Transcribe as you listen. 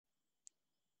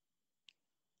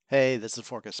Hey, this is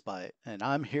Spite, and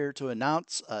I'm here to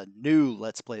announce a new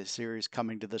Let's Play series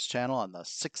coming to this channel on the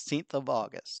 16th of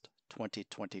August,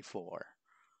 2024.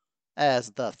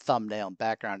 As the thumbnail and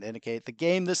background indicate, the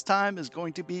game this time is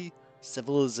going to be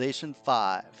Civilization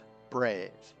 5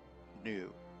 Brave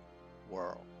New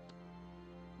World.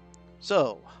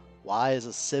 So, why is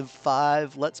a Civ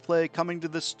 5 Let's Play coming to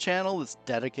this channel that's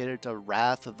dedicated to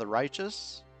Wrath of the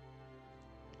Righteous?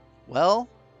 Well,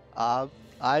 uh,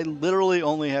 I literally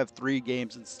only have 3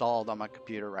 games installed on my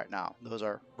computer right now. Those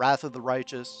are Wrath of the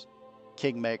Righteous,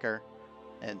 Kingmaker,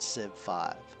 and Civ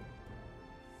 5.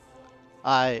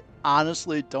 I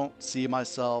honestly don't see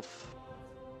myself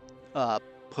uh,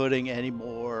 putting any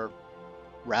more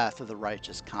Wrath of the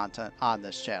Righteous content on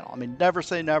this channel. I mean, never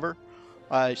say never.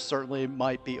 I certainly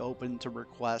might be open to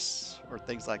requests or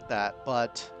things like that,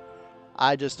 but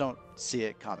I just don't see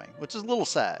it coming, which is a little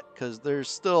sad because there's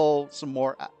still some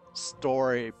more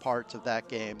story parts of that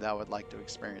game that I would like to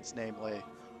experience, namely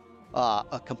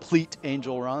a complete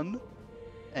Angel Run,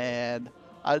 and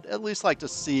I'd at least like to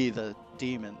see the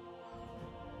demon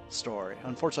story.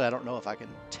 Unfortunately, I don't know if I can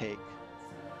take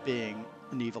being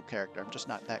an evil character. I'm just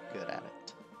not that good at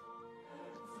it.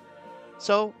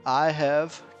 So I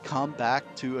have come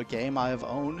back to a game I have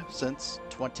owned since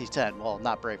 2010. Well,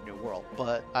 not Brave New World,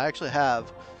 but I actually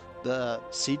have the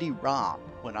CD-ROM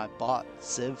when I bought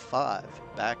Civ 5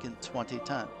 back in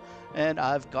 2010. And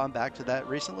I've gone back to that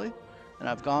recently, and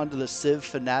I've gone to the Civ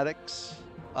Fanatics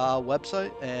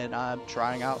website, and I'm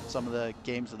trying out some of the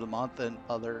games of the month and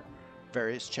other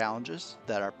various challenges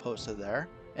that are posted there.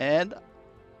 And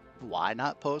why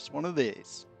not post one of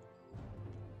these?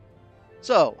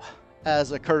 So,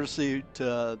 as a courtesy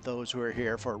to those who are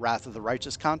here for Wrath of the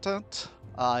Righteous content,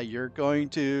 you're going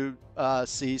to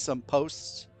see some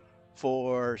posts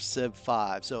for Civ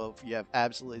 5. So if you have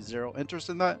absolutely zero interest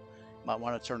in that, you might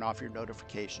want to turn off your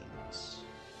notifications.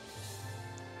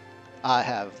 I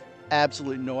have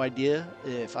absolutely no idea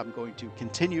if I'm going to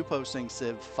continue posting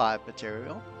Civ 5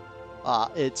 material.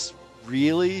 It's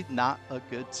really not a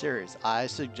good series. I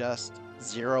suggest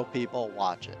 0 people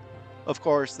watch it. Of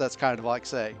course, that's kind of like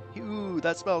saying, ooh,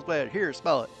 that smells bad. Here,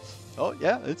 smell it. Oh,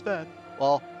 yeah, it's bad.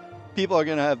 Well, people are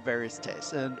going to have various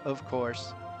tastes. And of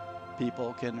course,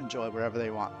 people can enjoy whatever they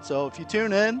want. So if you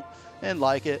tune in and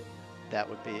like it, that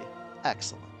would be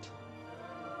excellent.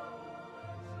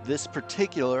 This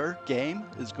particular game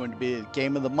is going to be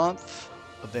Game of the Month,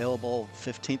 available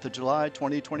 15th of July,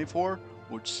 2024,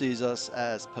 which sees us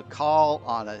as Pakal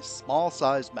on a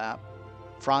small-sized map,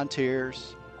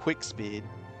 frontiers, quick speed,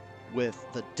 with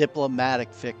the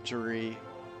diplomatic victory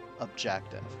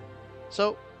objective.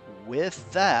 So with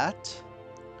that,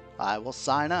 I will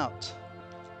sign out.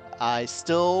 I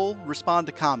still respond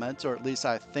to comments, or at least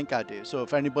I think I do. So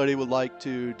if anybody would like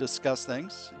to discuss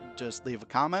things, just leave a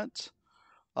comment.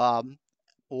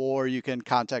 Or you can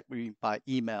contact me by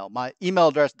email. My email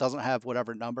address doesn't have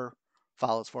whatever number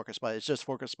follows ForkSpy. It's just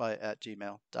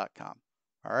forkspy@gmail.com.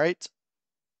 All right,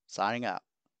 signing out.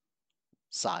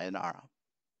 Sayonara.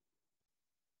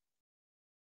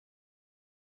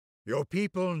 Your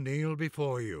people kneel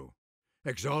before you,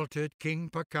 exalted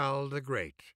King Pakal the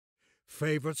Great,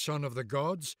 favored son of the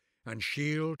gods and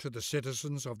shield to the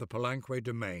citizens of the Palanque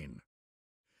domain.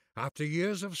 After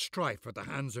years of strife at the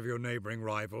hands of your neighboring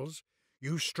rivals,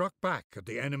 you struck back at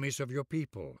the enemies of your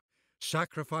people,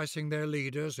 sacrificing their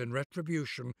leaders in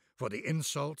retribution for the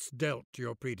insults dealt to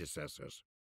your predecessors.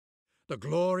 The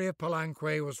glory of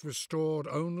Palanque was restored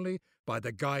only by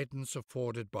the guidance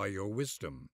afforded by your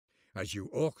wisdom, as you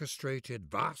orchestrated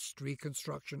vast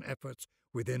reconstruction efforts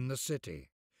within the city,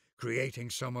 creating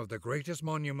some of the greatest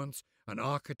monuments and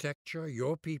architecture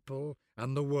your people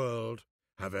and the world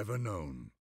have ever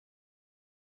known.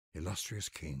 Illustrious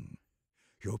King,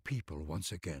 your people once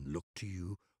again look to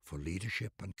you for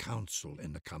leadership and counsel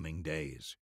in the coming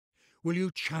days. Will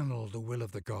you channel the will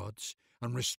of the gods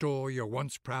and restore your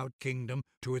once proud kingdom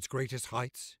to its greatest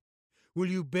heights? Will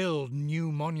you build new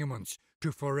monuments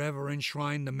to forever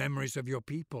enshrine the memories of your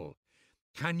people?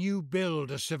 Can you build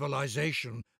a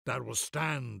civilization that will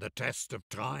stand the test of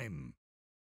time?